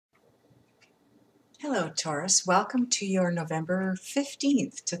Hello, Taurus. Welcome to your November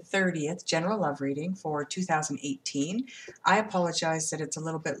 15th to 30th general love reading for 2018. I apologize that it's a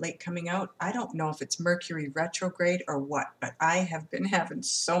little bit late coming out. I don't know if it's Mercury retrograde or what, but I have been having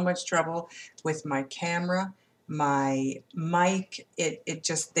so much trouble with my camera, my mic. They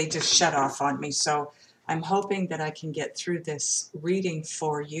just shut off on me. So I'm hoping that I can get through this reading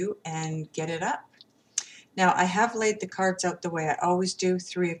for you and get it up. Now, I have laid the cards out the way I always do,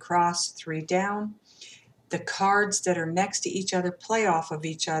 3 across, 3 down. The cards that are next to each other play off of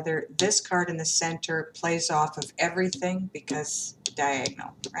each other. This card in the center plays off of everything because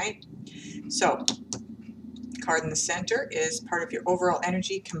diagonal, right? So, the card in the center is part of your overall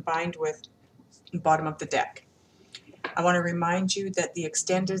energy combined with the bottom of the deck. I want to remind you that the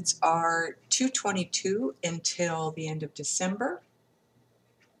extendeds are 2/22 until the end of December.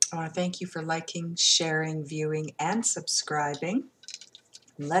 I want to thank you for liking, sharing, viewing, and subscribing.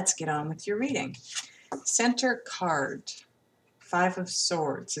 Let's get on with your reading. Center card, 5 of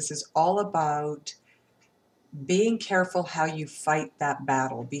Swords. This is all about being careful how you fight that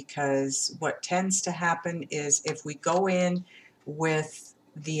battle, because what tends to happen is if we go in with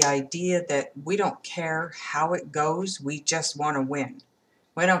the idea that we don't care how it goes, we just want to win.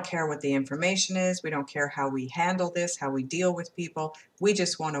 We don't care what the information is. We don't care how we handle this, how we deal with people. We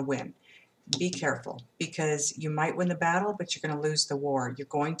just want to win. Be careful, because you might win the battle, but you're going to lose the war. You're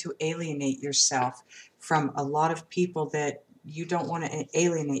going to alienate yourself from a lot of people that you don't want to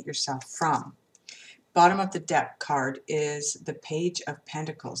alienate yourself from. Bottom of the deck card is the Page of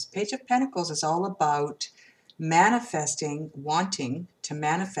Pentacles. Page of Pentacles is all about manifesting, wanting to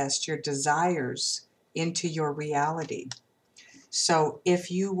manifest your desires into your reality. So if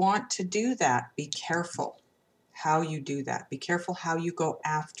you want to do that, be careful how you do that. Be careful how you go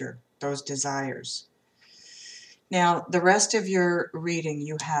after those desires. Now, the rest of your reading,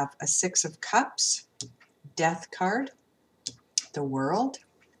 you have a 6 of Cups, Death card, the World,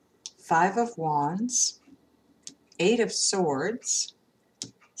 5 of Wands, 8 of Swords,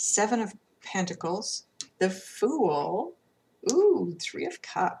 7 of Pentacles, the Fool, ooh, 3 of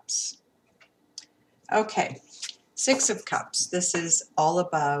Cups. Okay, 6 of Cups. This is all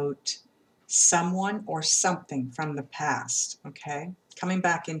about someone or something from the past, okay? Coming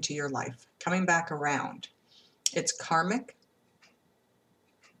back into your life, coming back around. It's karmic.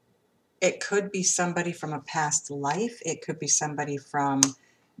 It could be somebody from a past life. It could be somebody from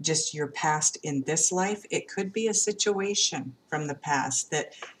just your past in this life. It could be a situation from the past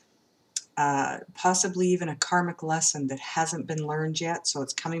that possibly even a karmic lesson that hasn't been learned yet, so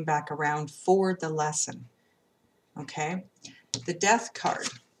it's coming back around for the lesson, okay? The Death card.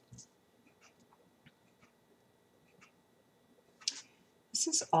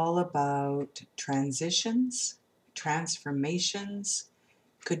 This is all about transitions, transformations.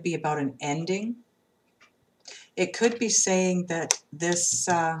 Could be about an ending. It could be saying that this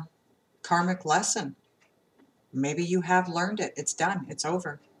karmic lesson, maybe you have learned it. It's done. It's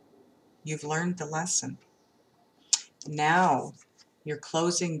over. You've learned the lesson. Now you're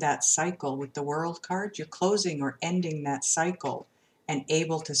closing that cycle with the World card. You're closing or ending that cycle and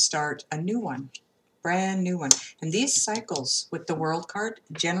able to start a new one. Brand new one. And these cycles with the World card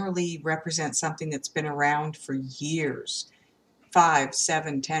generally represent something that's been around for years. 5,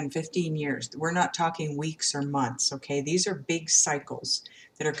 7, 10, 15 years. We're not talking weeks or months, okay? These are big cycles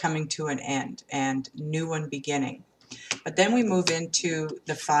that are coming to an end and new one beginning. But then we move into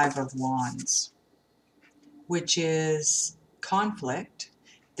the 5 of Wands, which is conflict.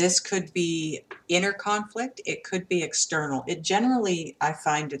 This could be inner conflict. It could be external. It generally, I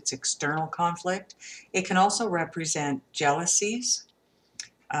find it's external conflict. It can also represent jealousies,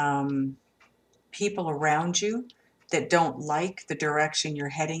 people around you that don't like the direction you're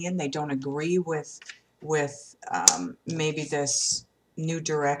heading in. They don't agree with maybe this new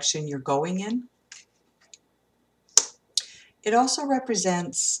direction you're going in. It also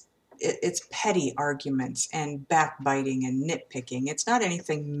represents it's petty arguments and backbiting and nitpicking. It's not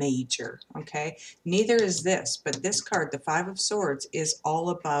anything major, okay? Neither is this, but this card, the 5 of Swords, is all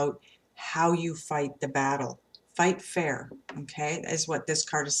about how you fight the battle. Fight fair, okay? Is what this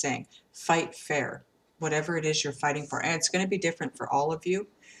card is saying. Fight fair, whatever it is you're fighting for. And it's going to be different for all of you,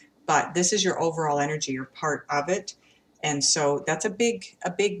 but this is your overall energy. You're part of it. And so that's a big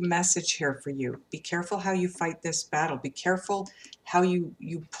message here for you. Be careful how you fight this battle. Be careful how you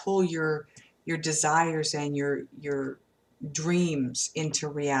pull your desires and your dreams into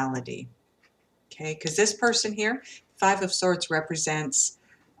reality. Okay, because this person here, 5 of Swords, represents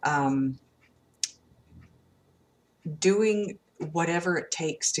doing whatever it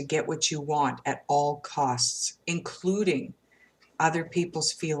takes to get what you want at all costs, including other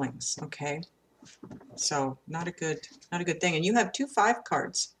people's feelings, okay? So not a good thing. And you have 2 5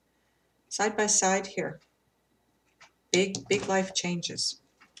 cards side by side here. Big life changes.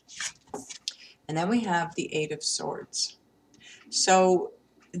 And then we have the 8 of Swords. So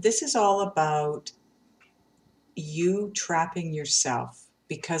this is all about you trapping yourself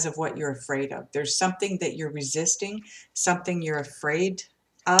because of what you're afraid of. There's something that you're resisting, something you're afraid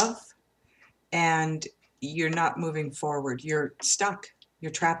of, and you're not moving forward. You're stuck.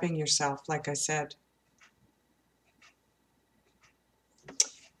 You're trapping yourself, like I said.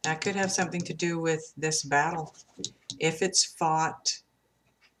 That could have something to do with this battle. If it's fought,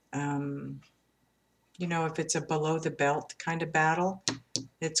 you know, if it's a below the belt kind of battle,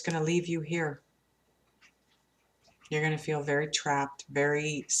 it's going to leave you here. You're going to feel very trapped,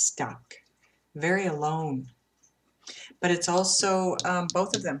 very stuck, very alone. But it's also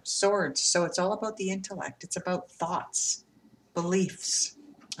both of them, swords. So it's all about the intellect. It's about thoughts, beliefs.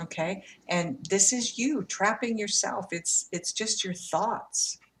 Okay, and this is you trapping yourself. It's just your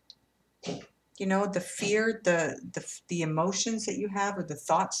thoughts. You know, the fear, the emotions that you have, or the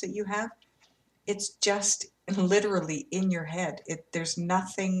thoughts that you have. It's just literally in your head. There's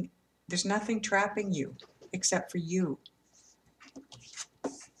nothing trapping you except for you.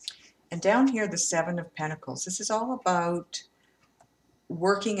 And down here, the 7 of Pentacles. This is all about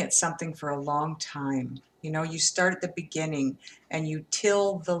working at something for a long time. You know, you start at the beginning and you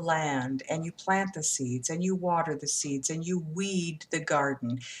till the land and you plant the seeds and you water the seeds and you weed the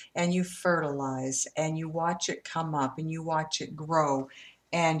garden and you fertilize and you watch it come up and you watch it grow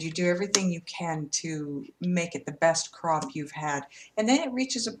and you do everything you can to make it the best crop you've had. And then it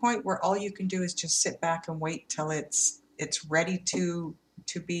reaches a point where all you can do is just sit back and wait till it's ready to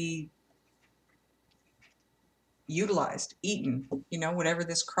be utilized, eaten, you know, whatever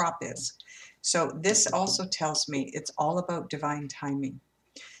this crop is. So this also tells me it's all about divine timing.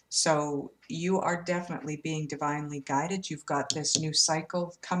 So you are definitely being divinely guided. You've got this new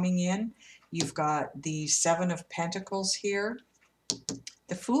cycle coming in. You've got the 7 of Pentacles here.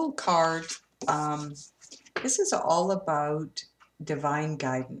 The Fool card, this is all about divine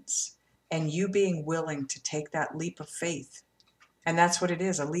guidance and you being willing to take that leap of faith. And that's what it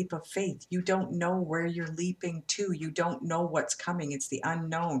is, a leap of faith. You don't know where you're leaping to. You don't know what's coming. It's the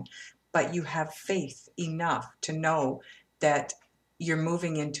unknown. But you have faith enough to know that you're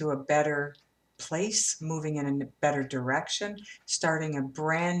moving into a better place, moving in a better direction, starting a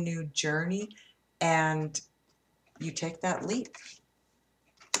brand new journey, and you take that leap.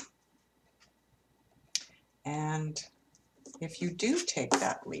 And if you do take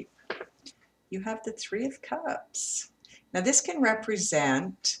that leap, you have the 3 of Cups. Now this can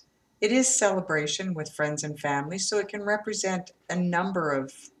represent, it is celebration with friends and family, so it can represent a number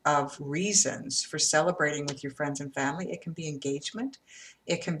of reasons for celebrating with your friends and family. It can be engagement,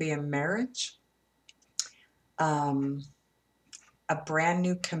 it can be a marriage, a brand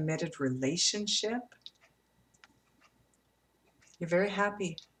new committed relationship. You're very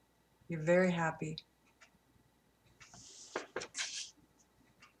happy. You're very happy.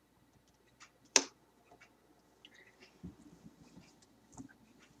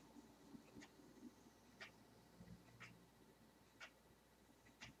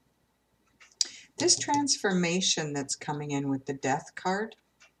 This transformation that's coming in with the Death card,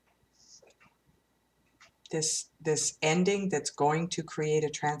 this ending that's going to create a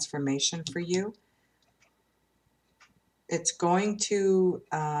transformation for you, it's going to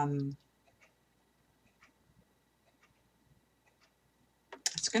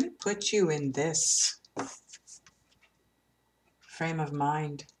put you in this frame of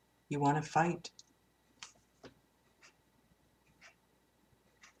mind. You want to fight.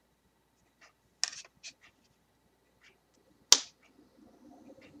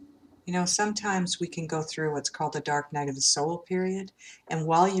 You know, sometimes we can go through what's called the dark night of the soul period, and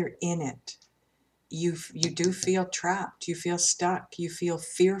while you're in it, you do feel trapped, you feel stuck, you feel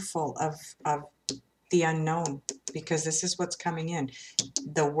fearful of the unknown, because this is what's coming in.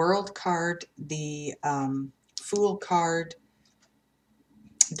 The World card, the Fool card,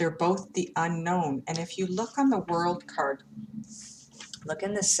 they're both the unknown. And if you look on the World card, look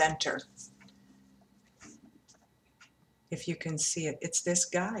in the center, if you can see it, it's this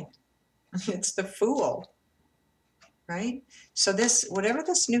guy. It's the Fool, right? So this, whatever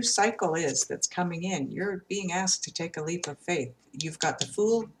this new cycle is that's coming in, you're being asked to take a leap of faith. You've got the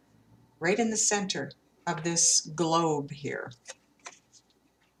Fool right in the center of this globe here.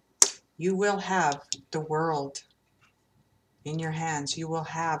 You will have the world in your hands. You will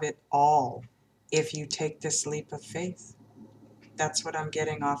have it all if you take this leap of faith. That's what I'm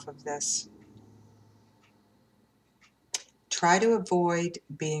getting off of this. try to avoid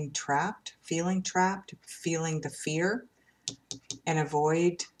being trapped, feeling the fear, and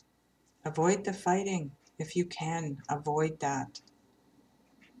avoid the fighting. If you can, avoid that.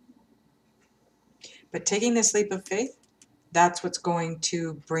 But taking this leap of faith, that's what's going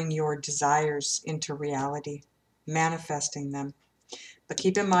to bring your desires into reality, manifesting them. But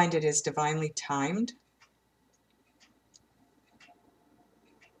keep in mind, it is divinely timed.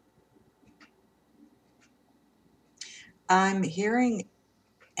 I'm hearing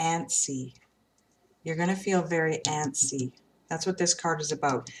antsy. You're going to feel very antsy. That's what this card is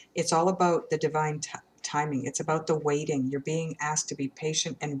about. It's all about the divine timing. It's about the waiting. You're being asked to be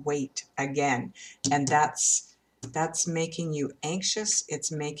patient and wait again. And that's making you anxious.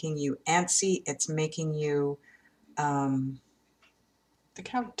 It's making you antsy. It's making you, look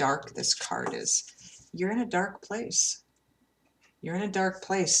how dark this card is. You're in a dark place. You're in a dark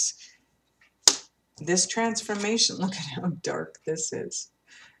place. This transformation, look at how dark this is.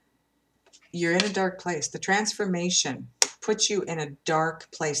 You're in a dark place. The transformation puts you in a dark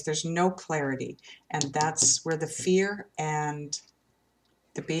place. There's no clarity. And that's where the fear and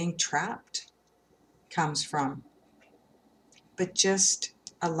the being trapped comes from. But just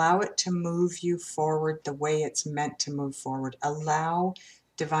allow it to move you forward the way it's meant to move forward. Allow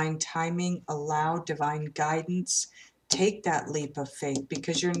divine timing, allow divine guidance. Take that leap of faith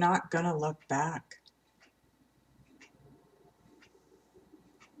because you're not going to look back.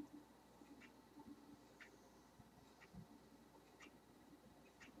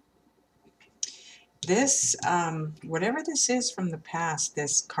 This, whatever this is from the past,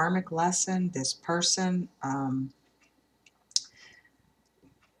 this karmic lesson, this person,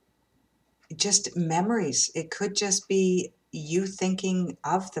 just memories. It could just be you thinking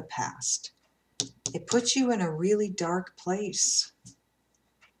of the past. It puts you in a really dark place.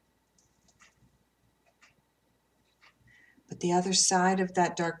 But the other side of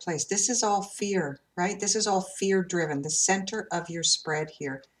that dark place, this is all fear, right? This is all fear driven. The center of your spread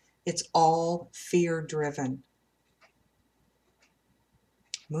here, it's all fear driven.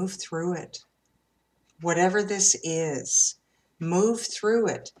 Move through it. Whatever this is, move through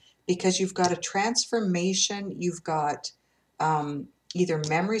it because you've got a transformation. You've got either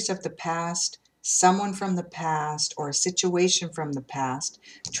memories of the past, someone from the past, or a situation from the past,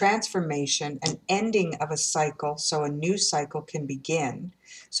 transformation, an ending of a cycle so a new cycle can begin.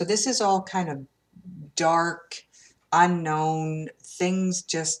 So this is all kind of dark, unknown, things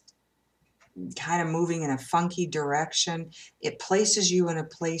just kind of moving in a funky direction. It places you in a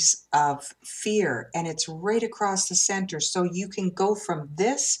place of fear, and it's right across the center. So you can go from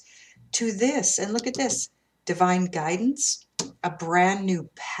this to this. And look at this. Divine guidance, a brand new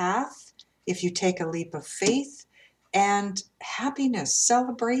path if you take a leap of faith, and happiness,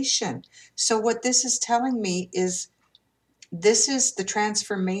 celebration. So what this is telling me is this is the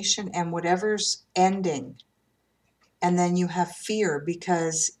transformation and whatever's ending. And then you have fear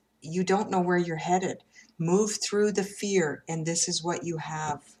because you don't know where you're headed. Move through the fear, and this is what you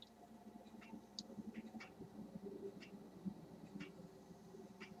have.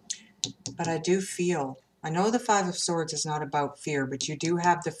 But I do feel, I know the Five of Swords is not about fear, but you do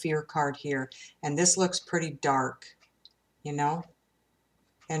have the fear card here, and this looks pretty dark, you know?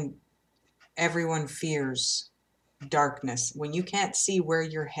 And everyone fears darkness. When you can't see where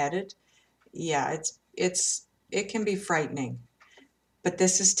you're headed, yeah, it can be frightening. But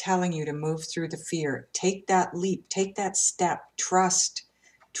this is telling you to move through the fear. Take that leap, take that step, trust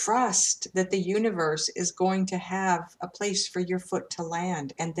that the universe is going to have a place for your foot to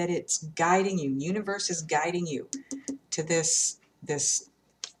land, and that it's guiding you. Universe is guiding you to this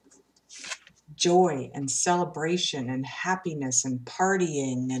joy and celebration and happiness and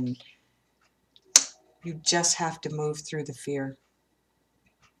partying, and you just have to move through the fear.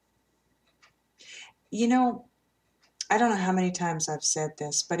 You know, I don't know how many times I've said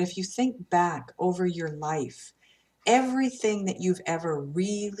this, but if you think back over your life, everything that you've ever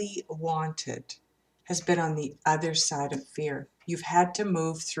really wanted has been on the other side of fear. You've had to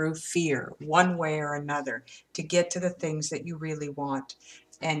move through fear one way or another to get to the things that you really want.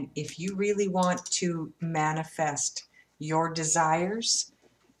 And if you really want to manifest your desires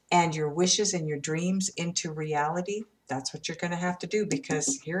and your wishes and your dreams into reality, that's what you're going to have to do,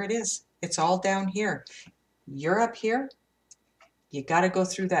 because here it is. It's all down here. You're up here. You got to go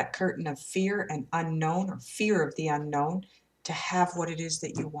through that curtain of fear and unknown, or fear of the unknown, to have what it is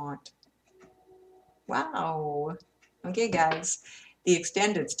that you want. Wow. Okay, guys. The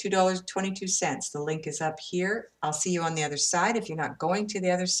extended's $2.22. The link is up here. I'll see you on the other side. If you're not going to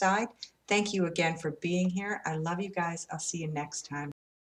the other side, thank you again for being here. I love you guys. I'll see you next time.